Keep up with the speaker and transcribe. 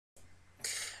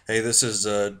Hey, this is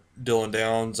Dylan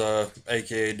Downs,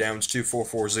 aka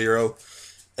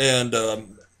Downs2440, and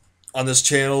on this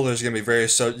channel, there's going to be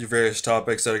various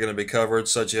topics that are going to be covered,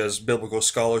 such as biblical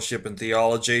scholarship and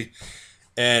theology,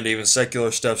 and even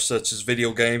secular stuff such as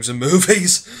video games and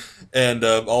movies, and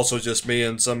also just me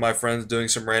and some of my friends doing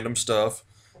some random stuff.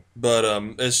 But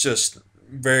it's just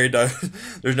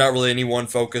there's not really any one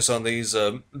focus on these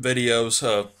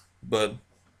videos, but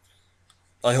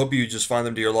I hope you just find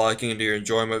them to your liking and to your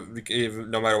enjoyment,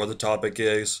 no matter what the topic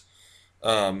is.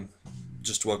 Um,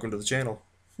 just welcome to the channel.